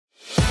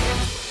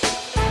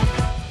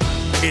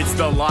It's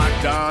the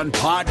Locked On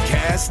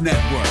Podcast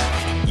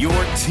Network, your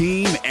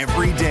team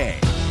every day.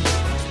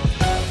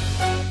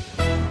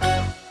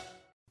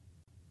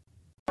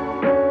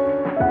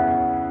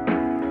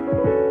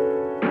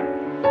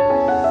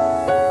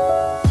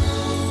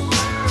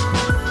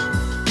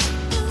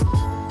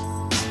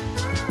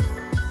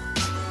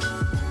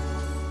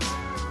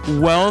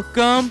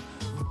 Welcome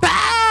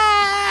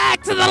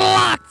back to the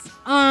Locked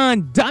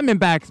On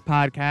Diamondbacks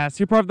podcast.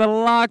 You're part of the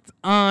Locked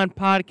On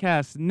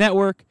Podcast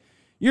Network,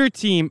 your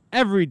team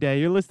every day.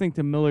 You're listening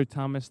to Miller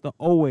Thomas, the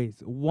always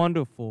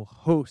wonderful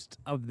host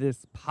of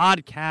this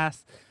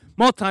podcast,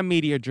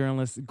 multimedia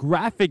journalist,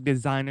 graphic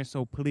designer.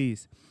 So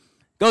please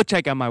go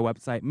check out my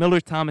website,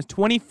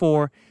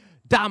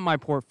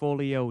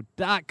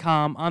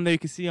 millerthomas24.myportfolio.com. On there you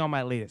can see all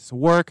my latest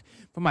work,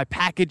 from my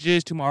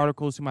packages to my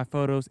articles to my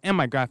photos and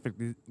my graphic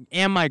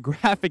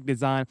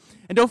design.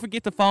 And don't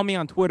forget to follow me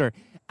on Twitter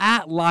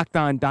at Locked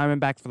On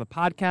Diamondbacks for the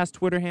podcast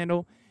Twitter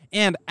handle,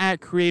 and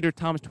at Creator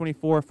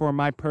Thomas24 for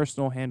my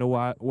personal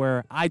handle,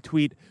 where I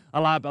tweet a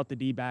lot about the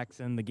D-backs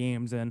and the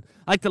games, and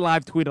I like to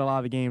live tweet a lot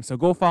of the games. So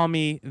go follow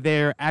me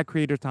there at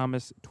Creator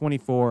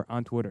Thomas24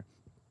 on Twitter.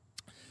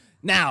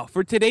 Now,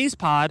 for today's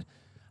pod,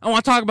 I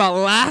want to talk about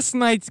last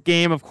night's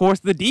game. Of course,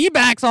 the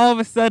D-backs all of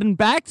a sudden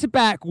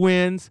back-to-back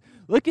wins,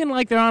 looking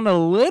like they're on a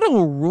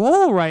little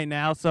roll right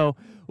now. So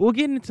we'll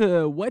get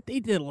into what they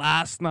did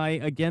last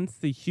night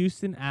against the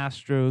Houston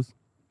Astros.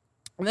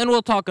 And then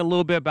we'll talk a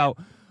little bit about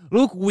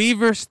Luke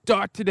Weaver's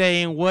start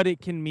today and what it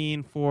can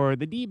mean for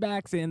the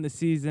D-backs and the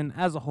season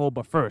as a whole.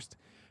 But first,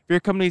 if your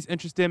company is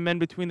interested in men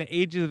between the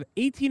ages of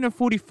 18 and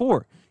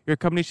 44, your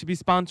company should be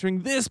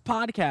sponsoring this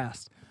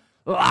podcast.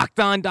 Locked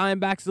On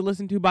Diamondbacks is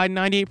listened to by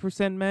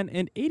 98% men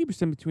and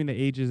 80% between the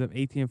ages of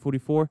 18 and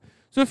 44.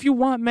 So if you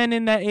want men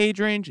in that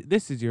age range,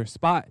 this is your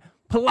spot.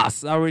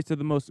 Plus, our rates are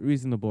the most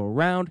reasonable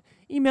around.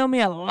 Email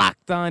me at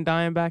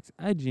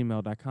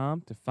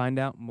lockedondiamondbacks@gmail.com to find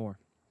out more.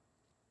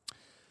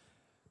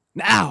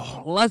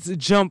 Now, let's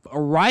jump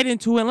right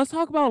into it. Let's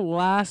talk about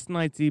last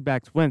night's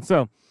D-backs win.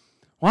 So,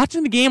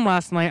 watching the game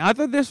last night, I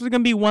thought this was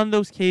going to be one of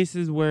those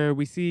cases where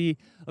we see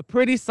a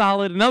pretty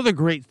solid, another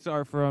great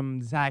start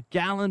from Zach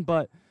Gallen,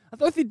 but I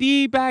thought the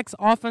D-backs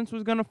offense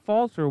was going to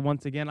falter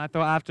once again. I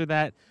thought after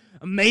that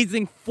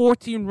amazing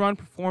 14-run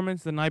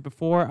performance the night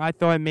before, I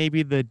thought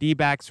maybe the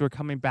D-backs were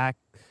coming back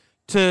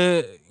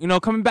to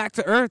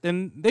earth,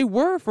 and they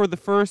were for the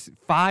first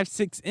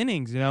 5-6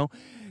 innings,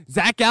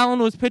 Zach Gallen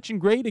was pitching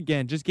great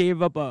again, just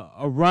gave up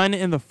a run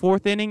in the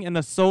 4th inning and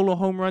a solo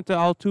home run to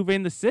Altuve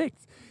in the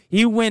 6th.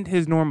 He went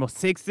his normal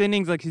 6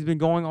 innings like he's been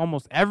going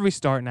almost every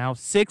start now,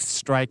 6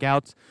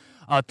 strikeouts.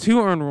 2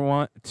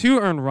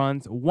 earned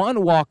runs,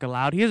 1 walk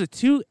allowed. He has a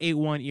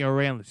 2.81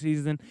 ERA on the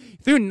season. He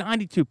threw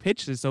 92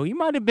 pitches, so he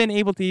might have been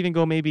able to even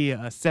go maybe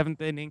a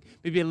 7th inning,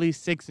 maybe at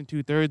least 6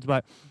 2/3.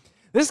 But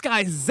this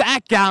guy,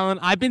 Zach Gallen,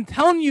 I've been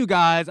telling you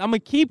guys, I'm going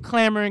to keep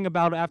clamoring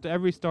about it after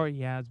every start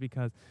he has,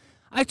 because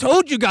I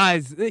told you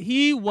guys that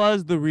he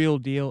was the real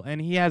deal, and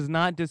he has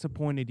not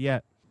disappointed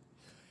yet.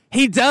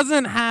 He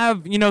doesn't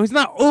have, he's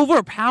not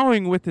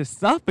overpowering with his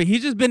stuff, but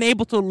he's just been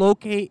able to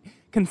locate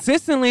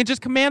consistently and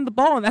just command the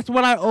ball. And that's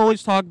what I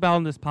always talk about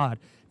in this pod.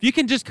 If you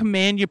can just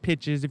command your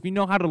pitches, if you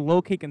know how to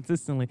locate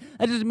consistently,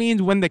 that just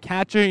means when the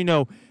catcher,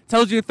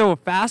 tells you to throw a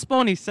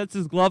fastball and he sets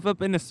his glove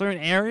up in a certain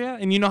area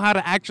and you know how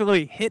to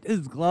actually hit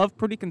his glove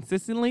pretty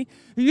consistently,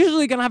 you're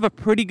usually going to have a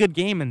pretty good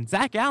game. And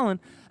Zach Gallen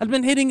has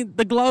been hitting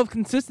the glove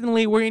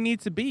consistently where he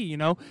needs to be,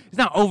 He's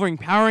not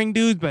overpowering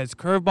dudes, but his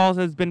curveballs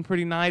has been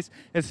pretty nice.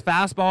 His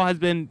fastball has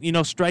been,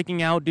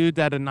 striking out dudes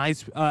at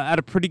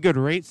a pretty good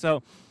rate.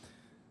 So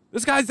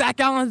this guy, Zach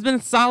Gallen, has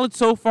been solid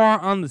so far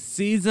on the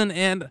season,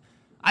 and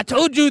I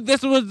told you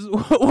this was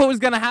what was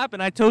going to happen.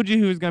 I told you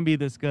he was going to be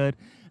this good,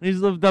 and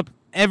he's lived up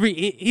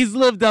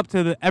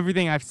to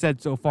everything I've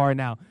said so far.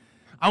 Now,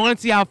 I want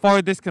to see how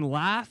far this can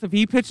last. If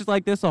he pitches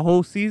like this a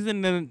whole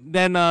season,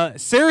 then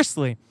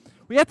seriously,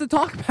 we have to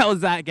talk about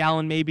Zach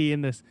Gallen maybe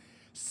in this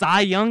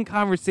Cy Young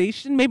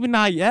conversation. Maybe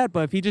not yet,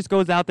 but if he just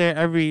goes out there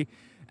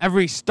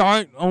every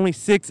start, only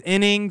 6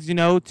 innings,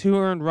 2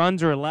 earned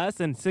runs or less,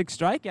 and 6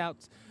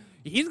 strikeouts,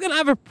 he's going to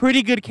have a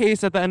pretty good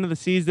case at the end of the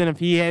season if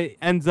he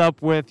ends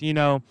up with,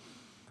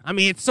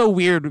 it's so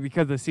weird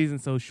because the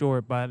season's so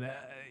short, but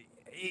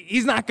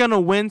he's not going to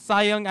win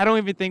Cy Young. I don't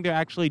even think they're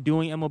actually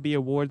doing MLB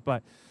awards,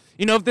 but,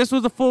 if this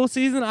was a full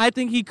season, I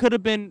think he could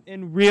have been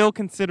in real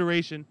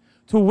consideration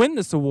to win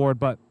this award,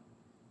 but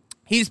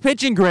he's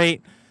pitching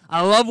great. I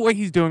love what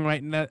he's doing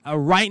right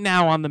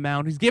now on the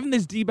mound. He's giving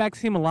this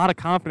D-backs team a lot of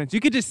confidence. You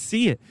could just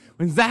see it.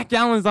 When Zach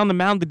Gallen is on the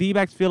mound, the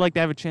D-backs feel like they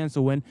have a chance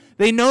to win.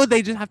 They know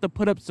they just have to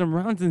put up some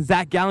runs, and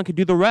Zach Gallen could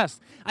do the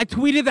rest. I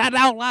tweeted that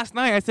out last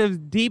night. I said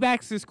if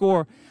D-backs to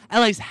score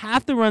at least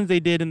half the runs they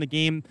did in the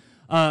game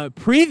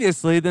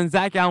previously, then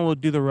Zach Gallen will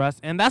do the rest.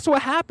 And that's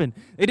what happened.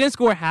 They didn't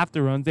score half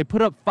the runs. They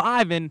put up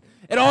 5, and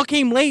it all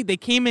came late. They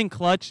came in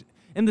clutch.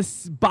 In the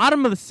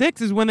bottom of the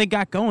 6th is when they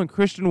got going.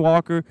 Christian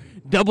Walker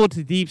doubled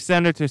to deep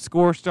center to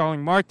score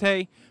Starling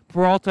Marte.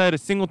 Peralta had a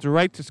single to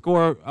right to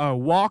score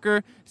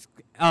Walker.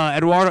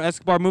 Eduardo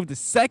Escobar moved to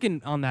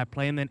second on that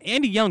play, and then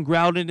Andy Young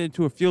grounded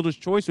into a fielder's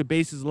choice with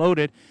bases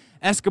loaded.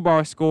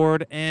 Escobar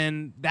scored,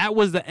 and that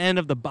was the end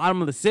of the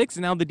bottom of the sixth,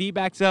 and now the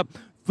D-backs up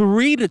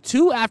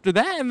 3-2 after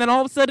that, and then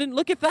all of a sudden,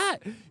 look at that.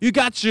 You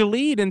got your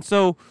lead, and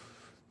so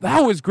that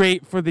was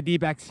great for the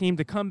D-backs team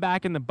to come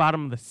back in the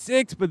bottom of the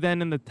sixth, but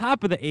then in the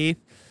top of the eighth,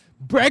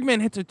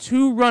 Bregman hits a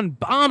 2-run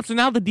bomb, so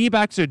now the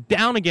D-backs are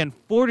down again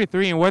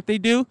 4-3, and what they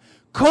do?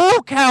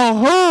 Cole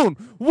Calhoun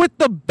with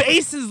the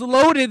bases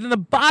loaded in the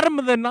bottom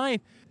of the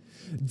ninth.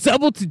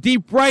 Double to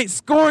deep right,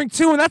 scoring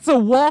 2, and that's a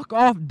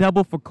walk-off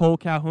double for Cole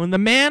Calhoun. The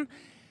man,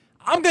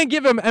 I'm going to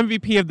give him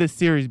MVP of this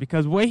series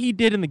because what he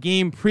did in the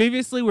game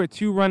previously with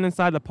 2-run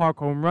inside the park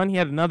home run, he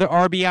had another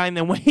RBI, and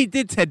then what he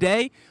did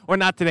today, or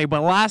not today,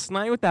 but last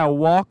night with that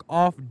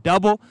walk-off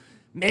double,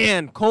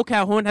 man, Cole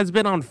Calhoun has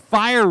been on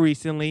fire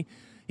recently.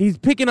 He's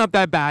picking up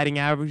that batting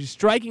average, he's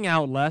striking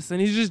out less,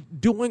 and he's just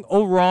doing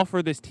overall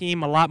for this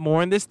team a lot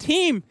more. And this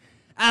team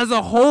as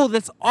a whole,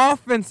 this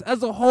offense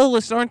as a whole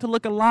is starting to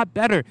look a lot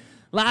better.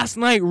 Last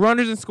night,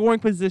 runners in scoring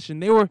position,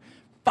 they were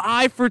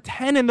 5 for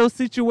 10 in those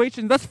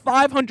situations. That's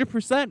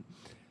 500%.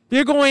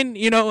 They're going,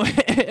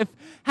 if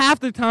half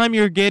the time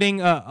you're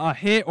getting a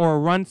hit or a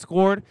run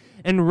scored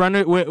and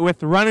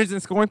with runners in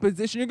scoring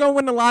position, you're going to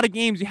win a lot of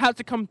games. You have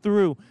to come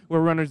through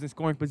with runners in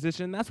scoring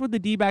position. That's what the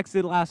D-backs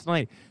did last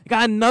night. They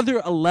got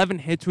another 11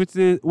 hits,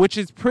 which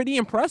is pretty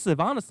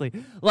impressive, honestly.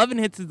 11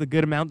 hits is a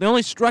good amount. They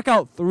only struck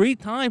out 3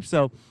 times,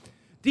 so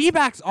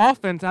D-backs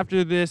offense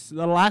after the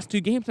last 2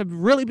 games have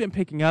really been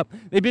picking up.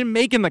 They've been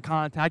making the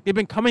contact. They've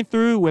been coming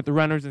through with the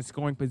runners in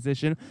scoring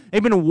position.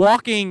 They've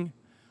been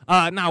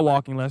not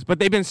walking less, but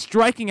they've been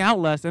striking out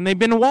less, and they've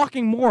been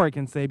walking more, I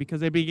can say, because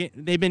they've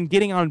been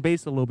getting on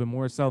base a little bit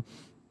more. So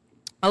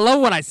I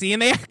love what I see,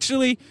 and they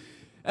actually,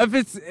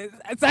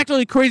 it's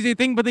actually a crazy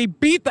thing, but they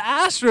beat the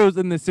Astros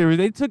in this series.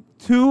 They took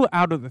 2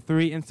 out of the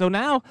 3, and so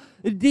now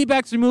the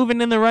D-backs are moving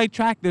in the right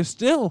track. They're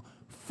still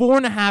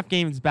 4.5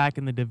 games back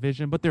in the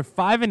division, but they're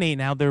 5-8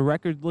 now. Their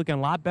record's looking a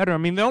lot better. I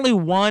mean, they're only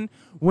 1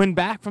 win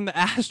back from the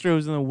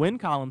Astros in the win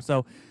column.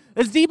 So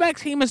this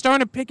D-backs team is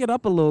starting to pick it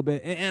up a little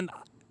bit, and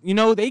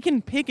they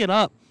can pick it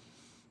up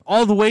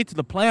all the way to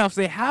the playoffs.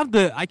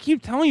 I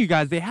keep telling you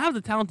guys, they have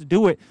the talent to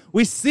do it.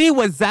 We see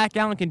what Zach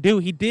Allen can do.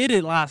 He did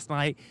it last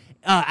night.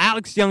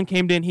 Alex Young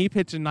came in. He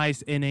pitched a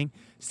nice inning.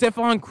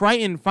 Stephon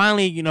Crichton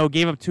finally,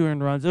 gave up 2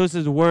 earned runs. It was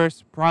his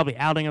worst, probably,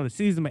 outing of the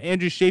season. But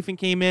Andrew Chafin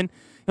came in.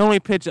 He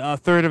only pitched a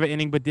third of an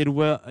inning, but did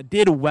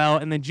well.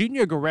 And then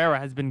Junior Guerrera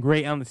has been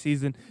great on the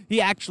season. He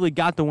actually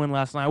got the win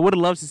last night. I would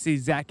have loved to see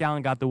Zach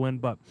Allen got the win,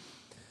 but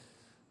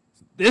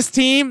this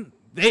team,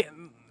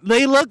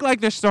 they look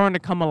like they're starting to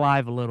come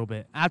alive a little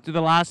bit. After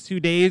the last 2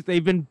 days,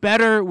 they've been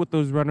better with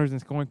those runners in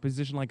scoring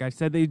position. Like I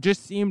said, they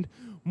just seemed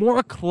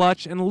more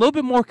clutch and a little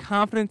bit more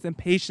confidence and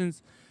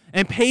patient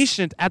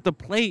at the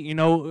plate.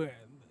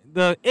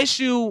 The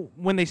issue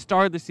when they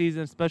started the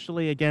season,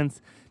 especially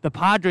against the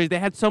Padres, they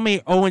had so many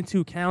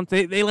 0-2 counts.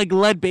 They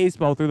led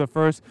baseball through the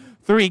first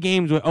 3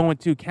 games with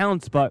 0-2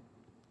 counts, but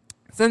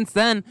since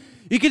then,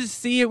 you can just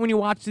see it when you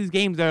watch these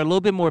games. They're a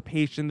little bit more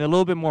patient. They're a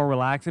little bit more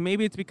relaxed. And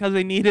maybe it's because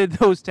they needed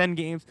those 10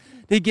 games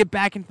to get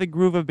back into the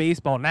groove of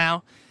baseball.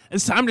 Now,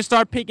 it's time to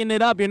start picking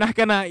it up. You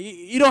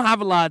don't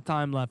have a lot of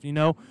time left,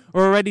 We're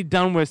already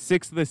done with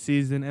 6 of the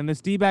season. And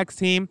this D-backs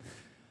team,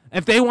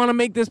 if they want to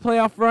make this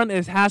playoff run,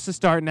 it has to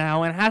start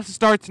now. And it has to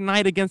start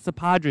tonight against the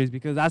Padres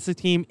because that's the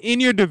team in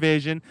your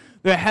division.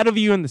 They're ahead of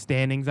you in the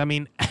standings. I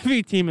mean,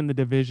 every team in the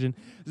division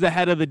is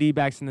ahead of the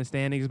D-backs in the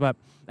standings, but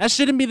that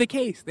shouldn't be the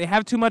case. They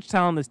have too much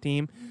talent on this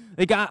team.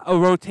 They got a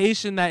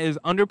rotation that is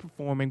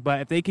underperforming,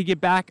 but if they could get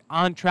back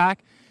on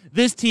track,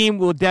 this team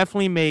will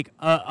definitely make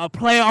a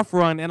playoff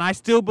run, and I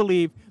still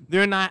believe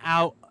they're not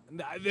out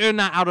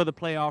of the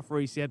playoff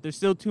race yet. There's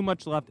still too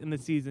much left in the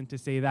season to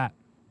say that.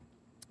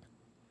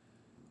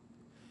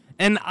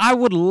 And I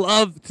would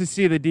love to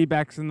see the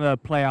D-backs in the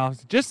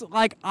playoffs, just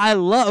like I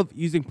love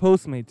using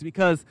Postmates,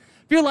 because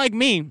if you're like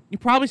me, you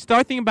probably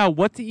start thinking about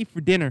what to eat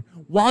for dinner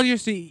while you're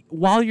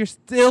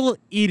still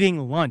eating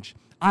lunch.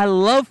 I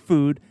love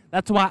food.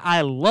 That's why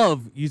I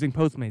love using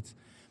Postmates.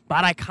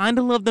 But I kind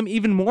of love them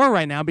even more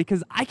right now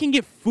because I can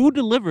get food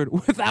delivered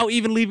without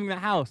even leaving the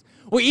house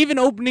or even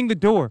opening the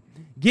door.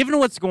 Given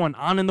what's going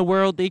on in the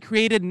world, they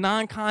created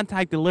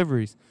non-contact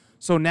deliveries.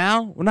 So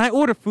now, when I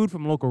order food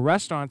from local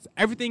restaurants,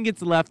 everything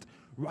gets left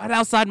right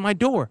outside my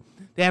door.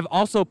 They have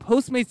also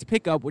Postmates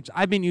Pickup, which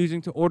I've been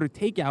using to order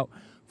takeout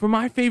for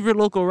my favorite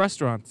local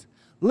restaurants.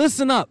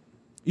 Listen up.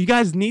 You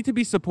guys need to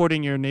be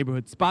supporting your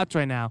neighborhood spots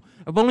right now.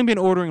 I've only been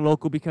ordering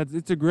local because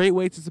it's a great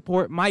way to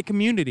support my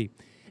community.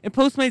 And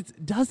Postmates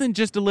doesn't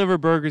just deliver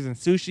burgers and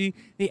sushi.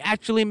 They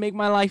actually make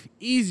my life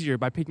easier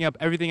by picking up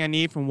everything I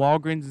need from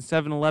Walgreens and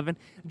 7-Eleven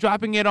and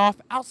dropping it off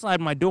outside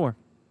my door.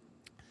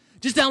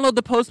 Just download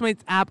the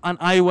Postmates app on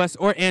iOS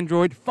or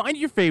Android, find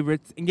your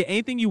favorites, and get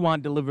anything you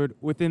want delivered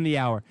within the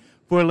hour.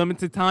 For a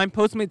limited time,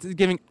 Postmates is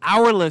giving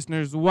our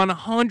listeners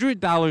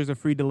 $100 of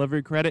free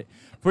delivery credit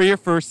for your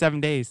first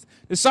 7 days.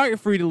 To start your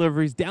free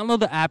deliveries, download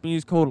the app and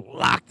use code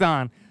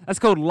LOCKEDON. That's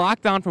code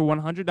LOCKDOWN for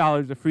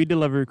 $100 of free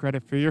delivery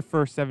credit for your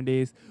first 7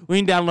 days when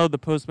you download the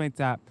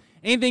Postmates app.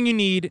 Anything you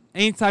need,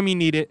 anytime you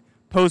need it,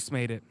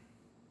 Postmate it.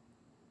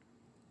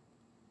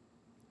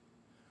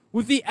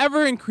 With the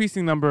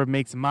ever-increasing number of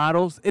makes and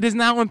models, it is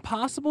now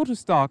impossible to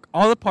stock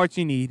all the parts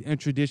you need in a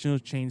traditional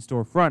chain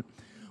storefront.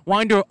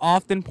 Why endure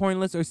often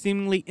pointless or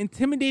seemingly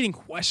intimidating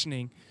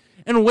questioning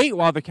and wait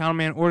while the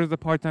counterman orders the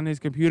parts on his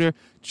computer,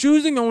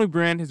 choosing the only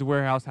brand his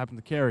warehouse happens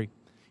to carry?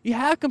 You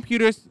have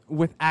computers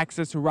with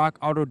access to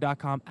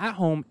RockAuto.com at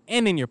home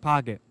and in your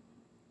pocket.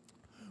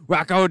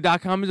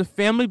 RockAuto.com is a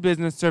family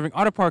business serving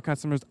auto part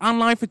customers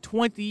online for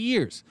 20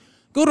 years.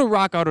 Go to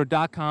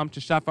RockAuto.com to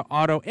shop for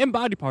auto and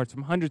body parts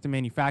from hundreds of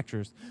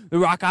manufacturers. The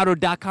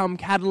RockAuto.com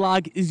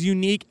catalog is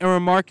unique and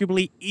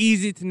remarkably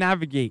easy to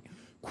navigate.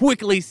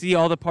 Quickly see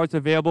all the parts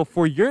available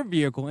for your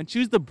vehicle and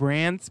choose the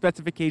brand,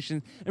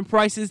 specifications, and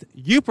prices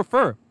you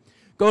prefer.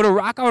 Go to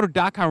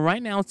RockAuto.com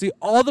right now and see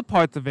all the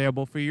parts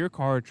available for your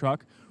car or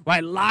truck.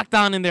 Right, locked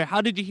on in there.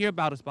 How did you hear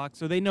about us box?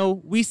 So they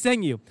know we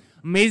sent you.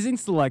 Amazing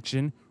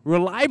selection,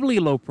 reliably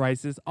low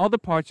prices, all the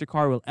parts your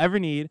car will ever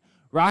need.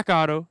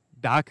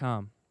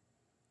 RockAuto.com.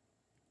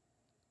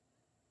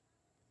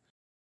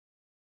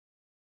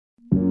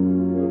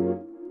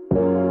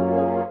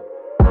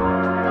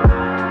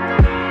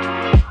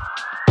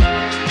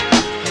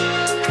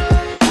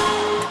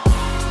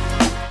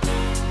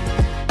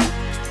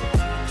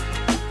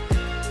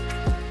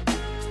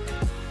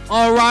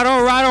 All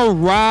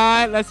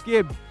right. Let's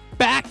get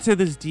back to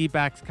this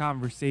D-backs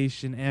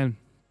conversation, and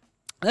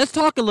let's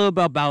talk a little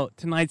bit about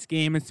tonight's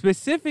game, and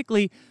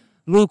specifically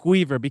Luke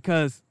Weaver,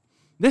 because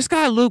this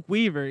guy, Luke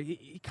Weaver,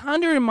 he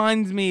kind of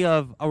reminds me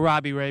of a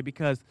Robbie Ray,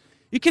 because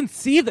you can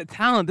see the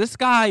talent. This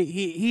guy,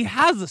 he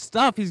has the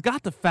stuff. He's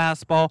got the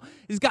fastball.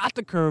 He's got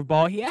the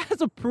curveball. He has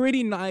a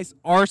pretty nice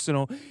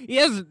arsenal. He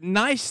has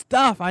nice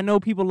stuff. I know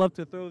people love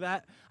to throw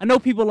that.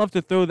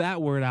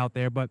 Word out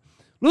there, but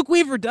Luke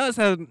Weaver does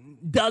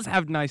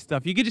have nice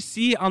stuff. You get to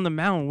see it on the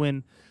mound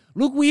when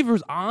Luke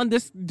Weaver's on.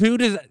 This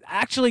dude is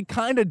actually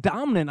kind of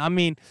dominant. I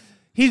mean,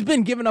 he's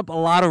been giving up a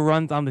lot of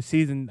runs on the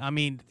season. I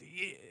mean,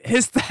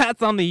 his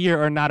stats on the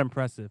year are not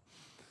impressive.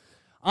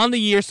 On the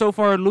year so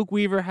far, Luke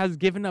Weaver has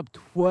given up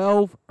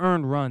 12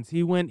 earned runs.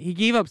 He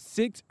gave up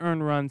 6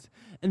 earned runs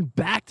in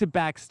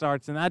back-to-back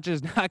starts, and that's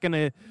just not going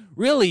to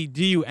really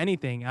do you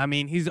anything. I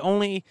mean, he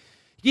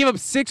gave up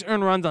 6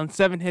 earned runs on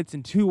 7 hits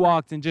and 2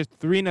 walks in just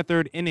 3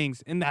 1/3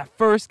 innings in that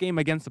first game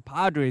against the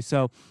Padres.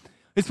 So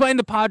he's playing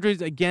the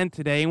Padres again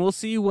today, and we'll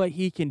see what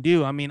he can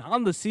do. I mean,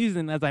 on the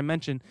season, as I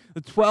mentioned,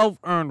 the 12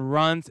 earned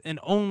runs and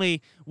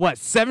only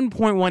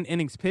 7.1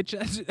 innings pitched.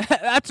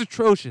 That's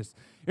atrocious.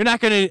 You're not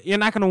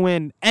gonna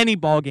win any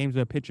ball games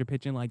with a pitcher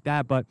pitching like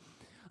that. But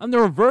on the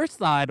reverse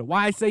side,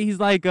 why I say he's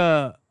like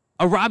a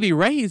Robbie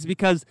Ray is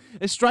because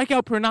his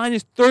strikeout per 9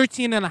 is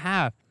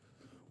 13.5.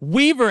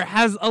 Weaver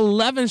has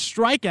 11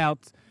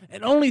 strikeouts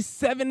and only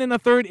 7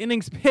 1/3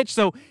 innings pitched,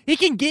 so he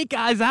can get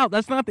guys out.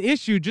 That's not the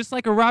issue. Just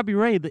like a Robbie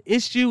Ray, the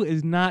issue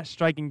is not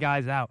striking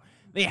guys out.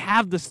 They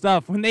have the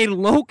stuff. When they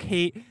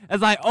locate,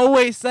 as I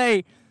always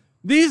say,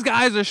 these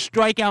guys are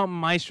strikeout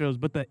maestros,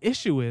 but the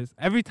issue is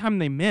every time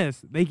they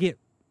miss, they get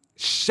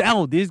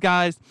shelled. These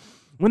guys,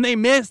 when they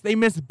miss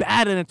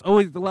bad, and it's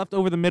always left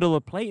over the middle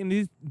of the plate, and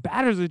these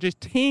batters are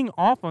just teeing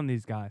off on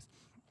these guys.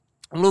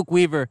 Luke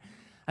Weaver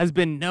has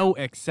been no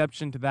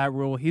exception to that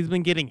rule. He's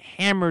been getting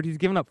hammered. He's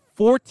given up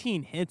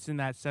 14 hits in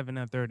that 7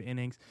 1/3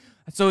 innings.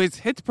 So his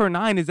hits per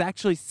 9 is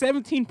actually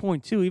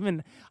 17.2,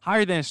 even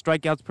higher than his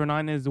strikeouts per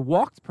 9. His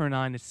walks per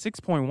 9 is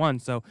 6.1.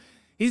 So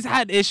he's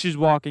had issues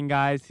walking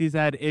guys. He's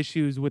had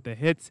issues with the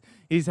hits.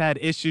 He's had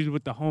issues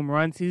with the home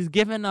runs. He's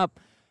given up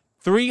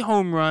 3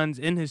 home runs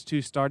in his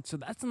 2 starts, so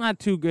that's not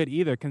too good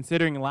either,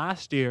 considering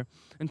last year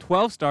in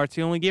 12 starts,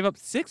 he only gave up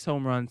 6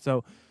 home runs.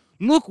 So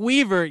Luke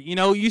Weaver,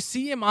 you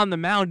see him on the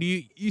mound.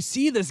 You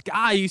see this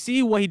guy. You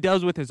see what he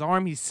does with his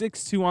arm. He's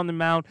 6'2" on the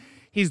mound.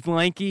 He's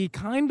lanky. He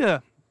kind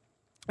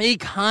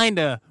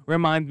of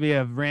reminds me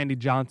of Randy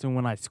Johnson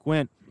when I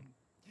squint.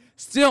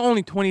 Still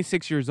only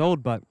 26 years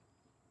old, but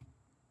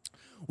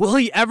will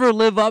he ever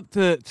live up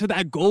to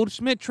that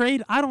Goldschmidt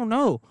trade? I don't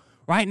know.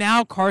 Right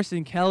now,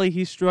 Carson Kelly,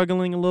 he's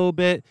struggling a little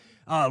bit.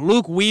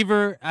 Luke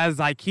Weaver, as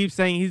I keep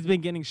saying, he's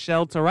been getting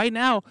shelled. So right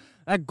now,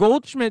 that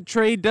Goldschmidt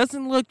trade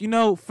doesn't look,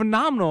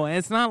 phenomenal. And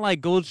it's not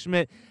like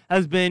Goldschmidt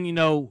has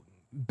been,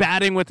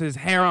 batting with his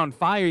hair on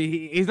fire.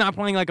 He's not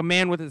playing like a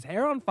man with his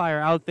hair on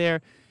fire out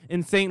there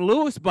in St.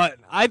 Louis. But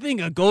I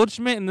think a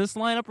Goldschmidt in this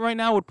lineup right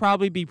now would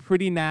probably be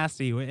pretty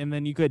nasty. And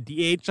then you could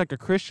DH like a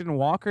Christian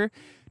Walker.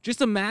 Just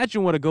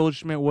imagine what a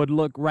Goldschmidt would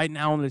look right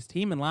now on this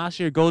team. And last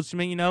year,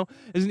 Goldschmidt,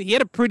 he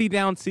had a pretty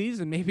down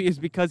season. Maybe it's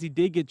because he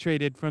did get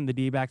traded from the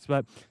D-backs,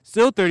 but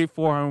still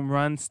 34 home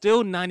runs,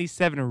 still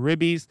 97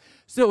 ribbies,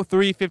 still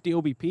 350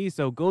 OBP.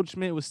 So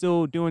Goldschmidt was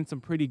still doing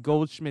some pretty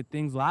Goldschmidt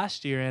things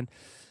last year. And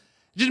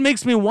it just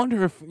makes me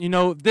wonder if,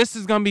 this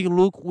is going to be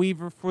Luke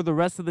Weaver for the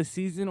rest of the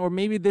season, or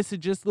maybe this is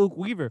just Luke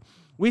Weaver.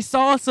 We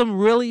saw some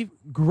really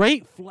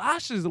great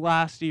flashes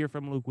last year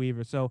from Luke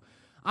Weaver. So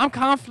I'm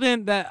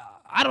confident that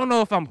I don't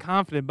know if I'm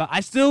confident, but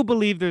I still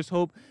believe there's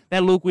hope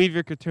that Luke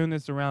Weaver could turn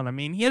this around. I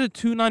mean, he had a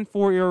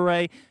 2.94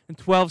 ERA in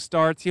 12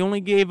 starts. He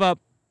only gave up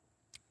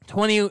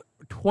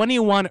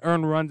 21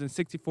 earned runs in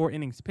 64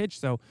 innings pitched.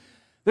 So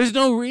there's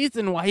no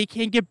reason why he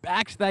can't get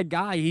back to that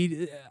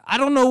guy. I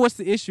don't know what's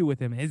the issue with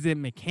him. Is it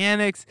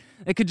mechanics?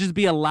 It could just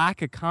be a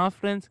lack of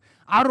confidence.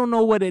 I don't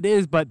know what it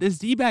is, but this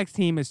D-backs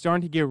team is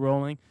starting to get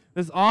rolling.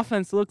 This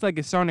offense looks like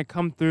it's starting to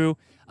come through,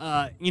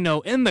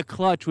 in the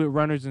clutch with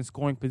runners in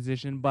scoring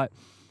position. But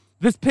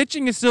this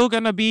pitching is still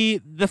going to be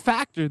the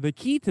factor, the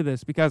key to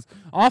this, because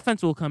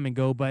offense will come and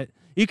go, but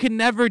you can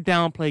never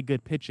downplay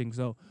good pitching.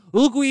 So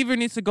Luke Weaver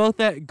needs to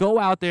go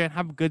out there and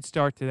have a good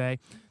start today.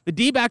 The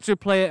D-backs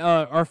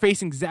are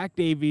facing Zach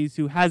Davies,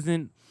 who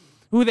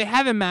they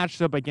haven't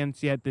matched up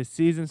against yet this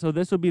season. So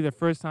this will be the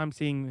first time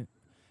seeing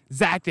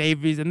Zach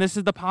Davies, and this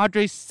is the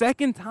Padres'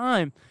 second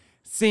time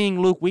seeing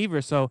Luke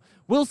Weaver. So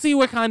we'll see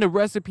what kind of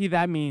recipe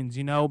that means.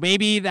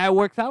 Maybe that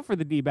works out for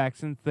the D-backs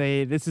since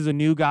this is a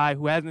new guy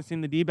who hasn't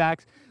seen the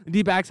D-backs. The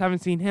D-backs haven't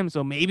seen him,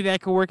 so maybe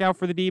that could work out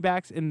for the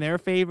D-backs in their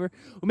favor.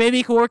 Or maybe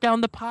it could work out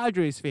in the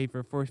Padres'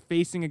 favor for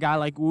facing a guy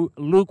like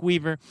Luke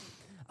Weaver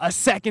a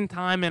second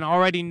time and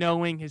already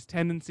knowing his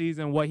tendencies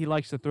and what he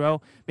likes to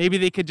throw. Maybe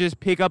they could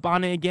just pick up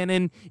on it again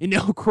and,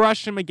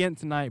 crush him again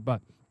tonight.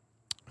 But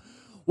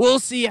we'll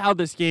see how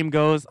this game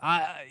goes.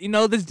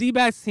 This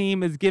D-backs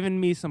team has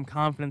given me some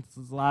confidence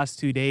these last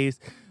 2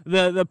 days.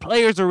 The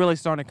players are really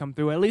starting to come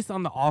through, at least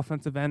on the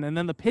offensive end. And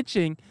then the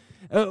pitching,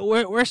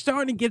 we're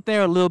starting to get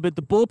there a little bit.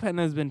 The bullpen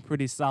has been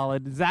pretty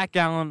solid. Zach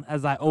Gallen,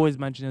 as I always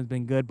mention, has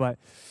been good. But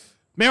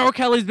Merrill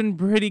Kelly's been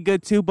pretty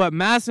good too. But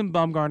Madison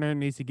Bumgarner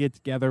needs to get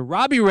together.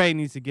 Robbie Ray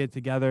needs to get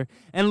together.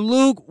 And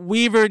Luke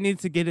Weaver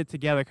needs to get it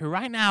together. Because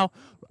right now,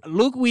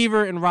 Luke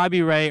Weaver and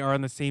Robbie Ray are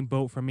in the same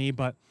boat for me.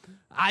 But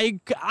I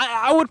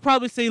would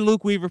probably say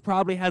Luke Weaver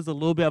probably has a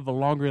little bit of a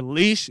longer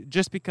leash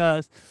just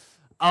because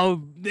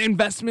of the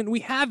investment we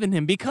have in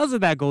him because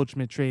of that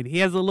Goldschmidt trade. He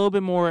has a little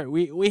bit more,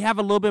 we have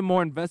a little bit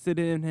more invested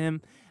in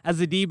him as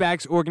a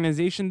D-backs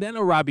organization than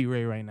a Robbie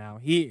Ray right now.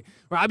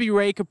 Robbie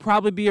Ray could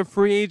probably be a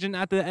free agent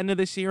at the end of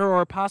this year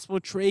or a possible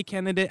trade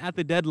candidate at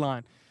the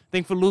deadline. I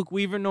think for Luke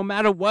Weaver, no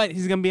matter what,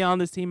 he's going to be on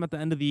this team at the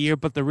end of the year.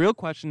 But the real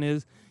question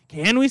is,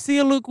 can we see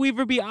a Luke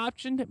Weaver be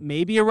optioned?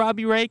 Maybe a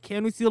Robbie Ray?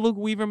 Can we see a Luke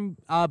Weaver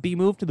be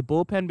moved to the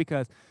bullpen?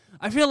 Because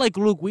I feel like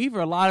Luke Weaver,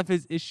 a lot of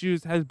his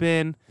issues has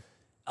been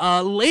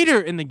later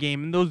in the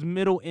game, in those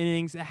middle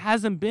innings. It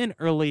hasn't been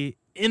early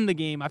in the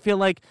game. I feel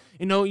like,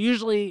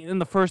 usually in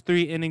the first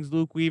 3 innings,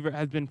 Luke Weaver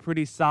has been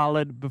pretty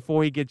solid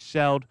before he gets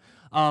shelled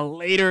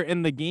later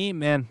in the game.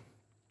 Man,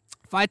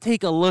 if I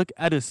take a look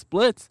at his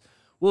splits,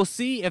 we'll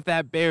see if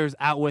that bears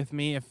out with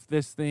me, if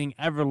this thing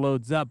ever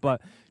loads up.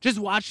 But just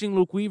watching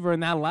Luke Weaver in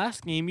that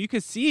last game, you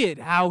could see it,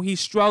 how he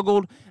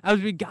struggled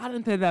as we got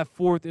into that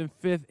 4th and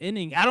 5th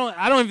inning. I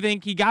don't even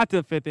think he got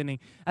to the 5th inning.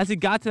 As he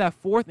got to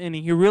that 4th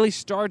inning, he really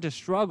started to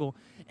struggle.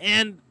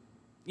 And,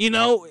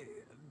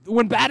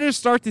 when batters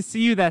start to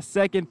see you that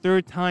second,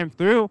 third time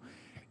through,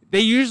 they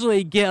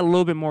usually get a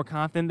little bit more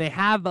confident. They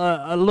have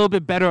a little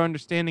bit better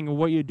understanding of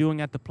what you're doing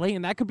at the plate,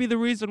 and that could be the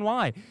reason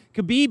why. It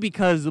could be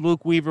because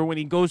Luke Weaver, when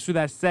he goes through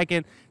that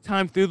second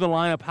time through the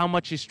lineup, how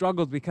much he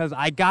struggles, because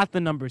I got the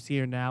numbers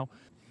here now.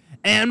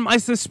 And my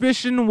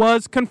suspicion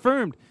was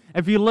confirmed.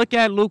 If you look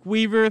at Luke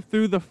Weaver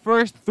through the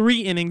first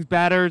 3 innings,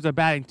 batters are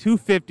batting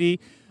 .250,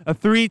 a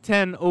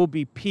 .310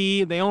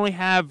 OBP. They only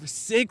have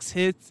 6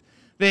 hits.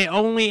 They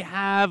only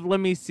have,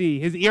 his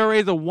ERA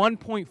is a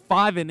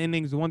 1.5 in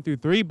innings 1 through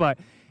 3, but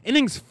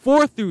innings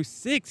 4 through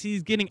 6,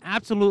 he's getting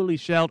absolutely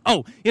shelled.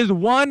 Oh, he has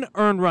 1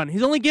 earned run.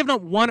 He's only given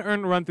up 1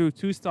 earned run through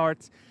 2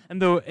 starts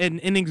in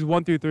innings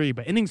 1 through 3,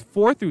 but innings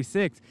 4 through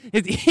 6,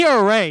 his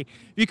ERA, if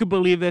you could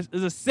believe this,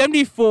 is a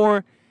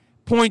 74.25.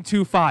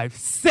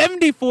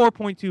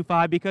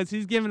 74.25 because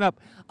he's given up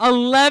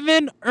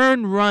 11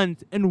 earned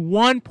runs in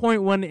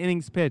 1.1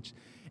 innings pitched.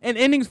 In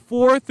innings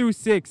 4 through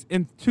 6,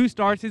 in 2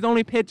 starts, he's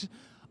only pitched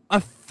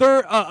a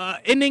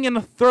inning and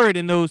a third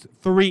in those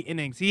 3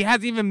 innings. He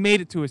hasn't even made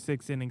it to a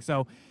 6th inning.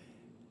 So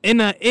in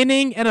an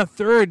inning and a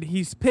third,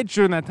 he's pitched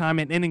during that time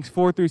in innings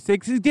 4 through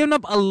 6. He's given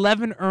up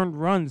 11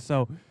 earned runs.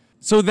 So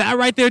that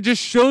right there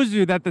just shows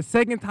you that the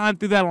second time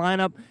through that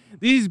lineup,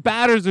 these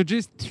batters are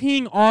just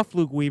teeing off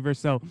Luke Weaver.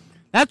 So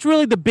that's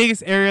really the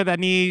biggest area that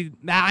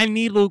I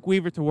need Luke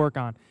Weaver to work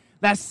on.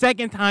 That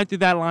second time through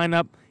that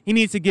lineup, he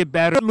needs to get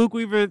better. Luke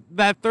Weaver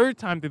that third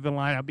time through the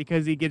lineup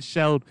because he gets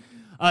shelled.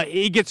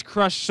 He gets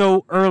crushed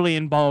so early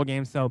in ball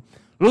games. So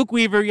Luke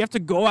Weaver, you have to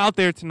go out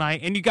there tonight,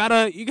 and you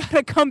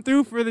gotta come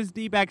through for this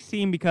D-backs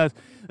team because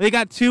they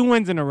got 2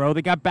 wins in a row.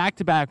 They got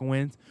back-to-back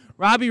wins.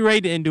 Robbie Ray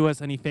didn't do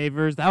us any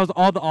favors. That was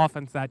all the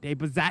offense that day.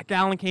 But Zach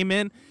Gallen came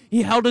in.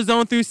 He held his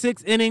own through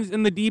 6 innings,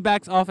 and the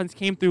D-backs offense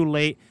came through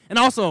late. And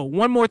also,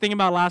 one more thing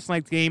about last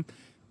night's game.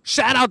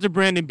 Shout out to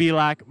Brandon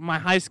Belak, my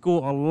high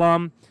school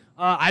alum.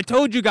 I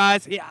told you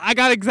guys, I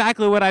got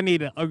exactly what I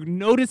needed. A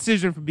no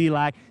decision for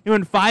Belak. He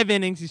went 5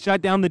 innings. He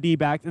shut down the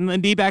D-backs, and the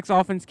D-backs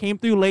offense came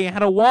through late and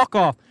had a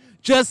walk-off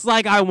just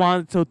like I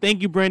wanted. So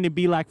thank you, Brandon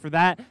Belak, for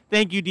that.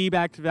 Thank you,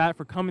 D-Back, for that,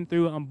 for coming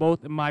through on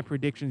both of my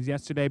predictions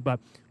yesterday. But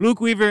Luke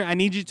Weaver, I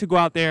need you to go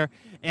out there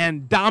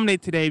and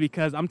dominate today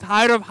because I'm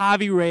tired of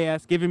Javi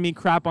Reyes giving me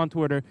crap on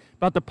Twitter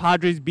about the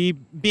Padres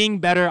being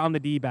better on the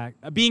D-Back,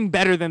 being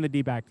better than the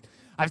D-Backs.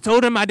 I've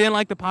told him I didn't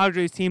like the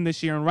Padres team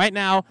this year, and right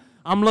now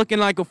I'm looking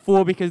like a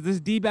fool because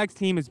this D-Backs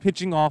team is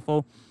pitching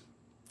awful.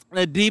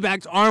 The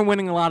D-Backs aren't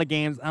winning a lot of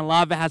games, and a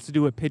lot of it has to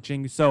do with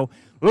pitching. So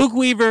Luke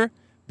Weaver,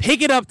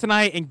 pick it up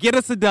tonight and get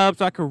us a dub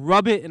so I can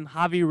rub it in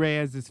Javi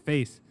Reyes'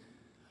 face.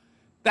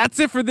 That's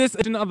it for this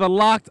edition of the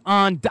Locked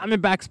On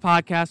Diamondbacks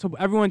podcast. Hope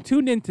everyone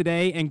tuned in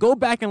today, and go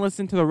back and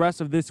listen to the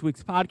rest of this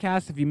week's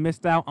podcast if you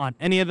missed out on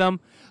any of them.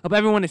 Hope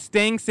everyone is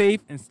staying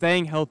safe and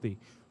staying healthy.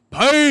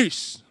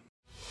 Peace!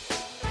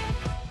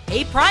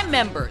 Hey, Prime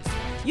members,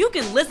 you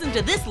can listen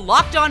to this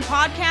Locked On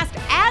podcast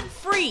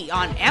ad-free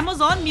on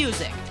Amazon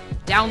Music.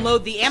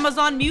 Download the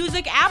Amazon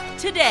Music app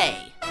today.